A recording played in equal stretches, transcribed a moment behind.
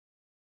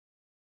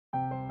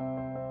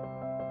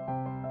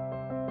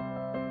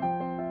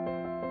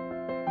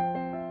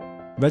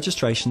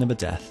Registration of a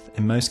death,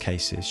 in most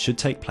cases, should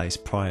take place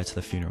prior to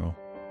the funeral.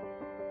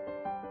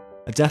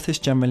 A death is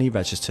generally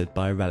registered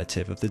by a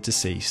relative of the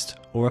deceased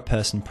or a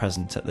person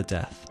present at the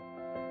death.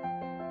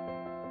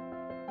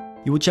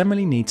 You will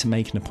generally need to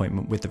make an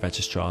appointment with the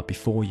registrar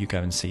before you go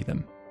and see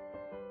them.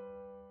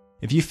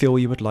 If you feel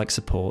you would like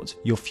support,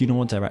 your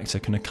funeral director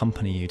can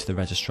accompany you to the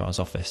registrar's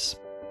office.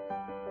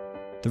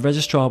 The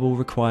registrar will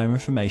require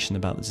information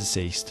about the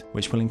deceased,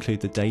 which will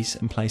include the date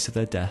and place of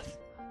their death,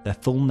 their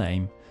full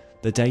name,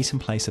 the date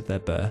and place of their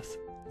birth,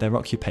 their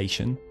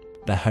occupation,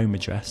 their home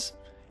address,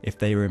 if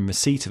they are in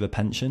receipt of a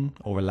pension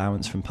or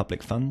allowance from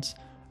public funds,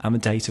 and the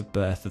date of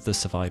birth of the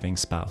surviving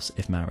spouse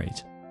if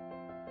married.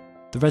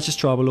 The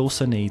registrar will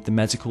also need the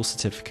medical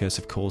certificate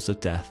of cause of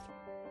death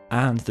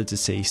and the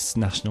deceased's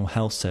National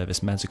Health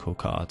Service medical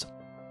card.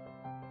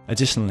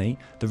 Additionally,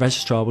 the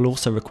registrar will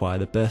also require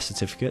the birth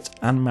certificate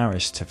and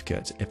marriage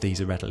certificate if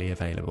these are readily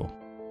available.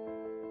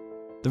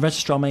 The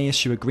registrar may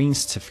issue a green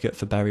certificate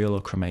for burial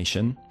or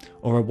cremation,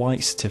 or a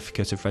white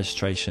certificate of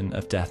registration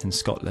of death in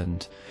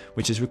Scotland,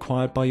 which is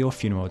required by your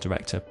funeral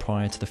director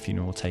prior to the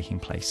funeral taking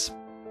place.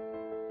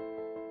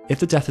 If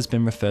the death has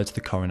been referred to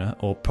the coroner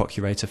or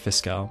procurator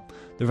fiscal,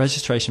 the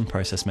registration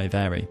process may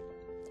vary.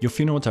 Your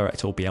funeral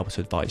director will be able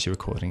to advise you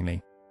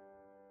accordingly.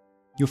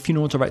 Your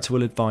funeral director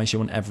will advise you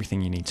on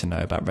everything you need to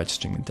know about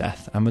registering the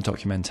death and the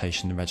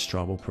documentation the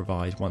registrar will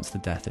provide once the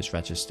death is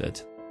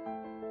registered.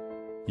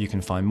 You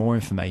can find more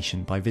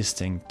information by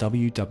visiting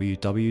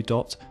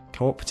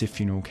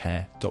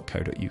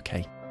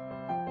www.cooperativefuneralcare.co.uk.